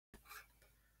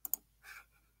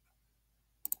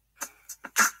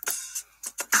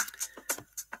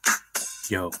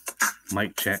Yo,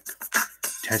 mic check.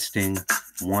 Testing.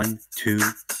 1, 2,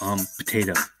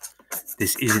 potato.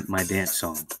 This isn't my dance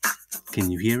song.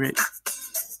 Can you hear it?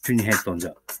 Turn your headphones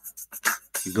up.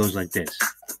 It goes like this.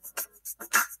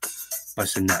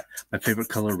 Bust a nut. My favorite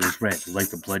color is red, like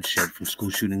the bloodshed from school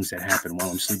shootings that happen while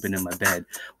I'm sleeping in my bed.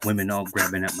 Women all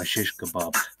grabbing at my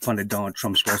shish-kabob. Funded Donald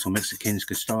Trump's wall so Mexicans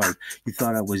could starve. You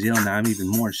thought I was ill, now I'm even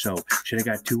more so. Should've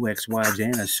got 2 ex-wives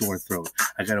and a sore throat.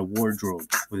 I got a wardrobe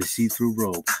with a see-through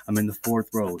robe. I'm in the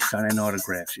 4th row, signing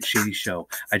autographs at Shadys show.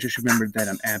 I just remembered that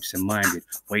I'm absent-minded.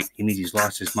 Wait, he means he's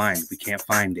lost his mind. We can't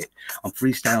find it. I'm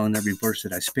freestyling every verse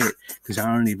that I spit, cause I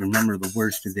don't even remember the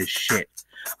words to this shit.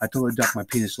 I told a duck my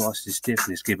penis lost its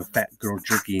stiffness. Gave a fat girl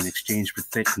jerky in exchange for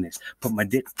thickness. Put my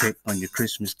dick pic on your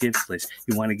Christmas gift list.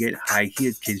 You want to get high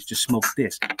here, kids, just smoke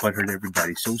this. But hurt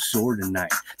everybody, so sore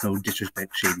tonight. No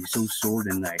disrespect, Shady, so sore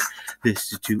tonight.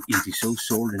 This is too easy, so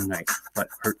sore tonight. But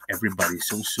hurt everybody,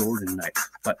 so sore tonight.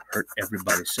 But hurt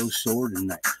everybody, so sore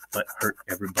tonight. But hurt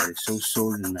everybody, so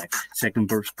sore tonight. Second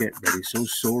verse, get ready, so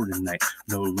sore tonight.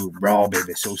 No lube, raw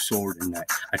baby, so sore tonight.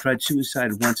 I tried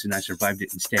suicide once and I survived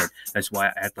it instead. That's why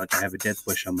I act like I have a death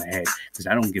wish on my head, because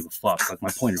I don't give a fuck. Like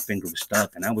my pointer finger was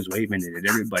stuck and I was waving it at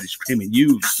everybody screaming,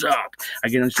 you suck. I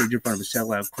get on stage in front of a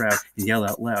sellout crowd and yell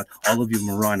out loud, all of you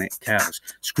moronic cows.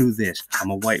 Screw this, I'm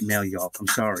a white male, y'all, I'm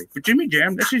sorry. But Jimmy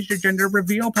Jam, this is your gender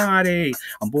reveal party.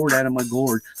 I'm bored out of my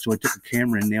gourd, so I took a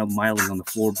camera and nailed Miley on the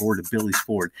floorboard of Billy's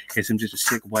Ford. Guess I'm just a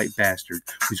sick white bastard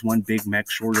who's one Big Mac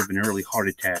short of an early heart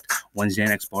attack, one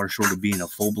Xanax bar short of being a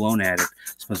full-blown addict.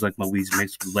 Smells like my weed's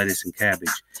mixed with lettuce and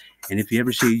cabbage. And if you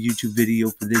ever see a YouTube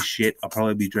video for this shit, I'll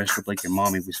probably be dressed up like your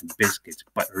mommy with some biscuits.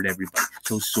 But hurt everybody,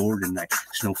 so sore tonight.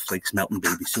 Snowflakes melting,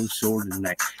 baby, so sore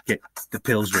tonight. Get the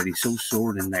pills ready, so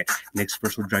sore tonight. Next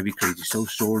verse will drive you crazy, so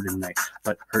sore tonight.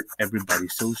 But hurt everybody,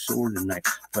 so sore tonight.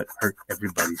 But hurt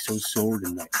everybody, so sore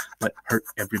tonight. But hurt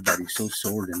everybody, so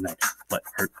sore tonight. But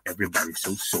hurt everybody,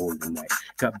 so sore tonight.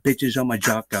 Got bitches on my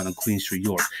jock down on Queen Street,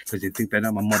 York, because they think that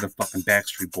I'm a motherfucking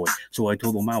Backstreet Boy. So I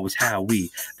told them I was Howie.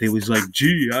 They was like,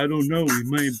 gee, I don't know, he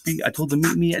might be. I told them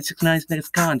meet me at 6ix9ine's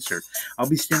next concert. I'll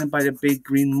be standing by the big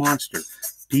green monster.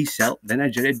 Peace out. Then I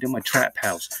jetted to my trap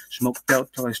house. Smoked out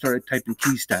till I started typing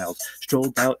key styles.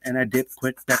 Strolled out and I dipped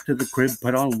quick back to the crib.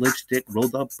 Put on lipstick.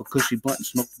 Rolled up a cushy blunt and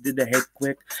smoked it ahead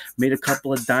quick. Made a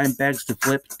couple of dime bags to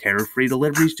flip. Terror-free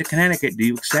deliveries to Connecticut. Do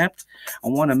you accept? I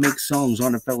want to make songs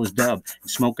on a fella's dub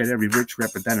and smoke at every rich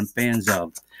rapper that I'm fans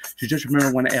of. So just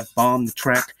remember when I F-bomb the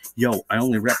track. Yo, I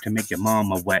only rap to make your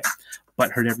mama wet.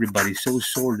 But hurt everybody, so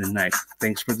sore tonight.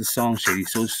 Thanks for the song, Shady,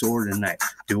 so sore tonight.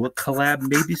 Do a collab,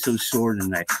 maybe, so sore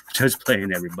tonight. Just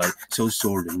playing everybody, so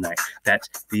sore tonight. That's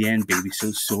the end, baby,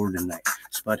 so sore tonight.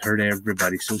 But hurt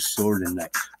everybody, so sore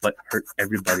tonight. But hurt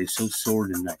everybody, so sore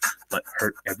tonight. But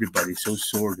hurt everybody, so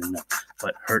sore tonight.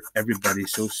 But hurt everybody,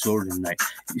 so sore tonight.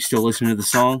 You still listening to the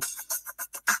song?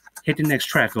 Hit the next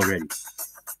track already.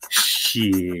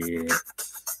 Shit.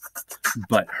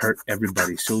 But hurt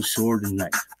everybody, so sore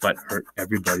tonight. But hurt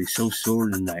everybody, so sore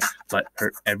tonight. But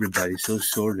hurt everybody, so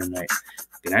sore tonight.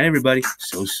 Good night, everybody.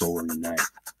 So sore tonight.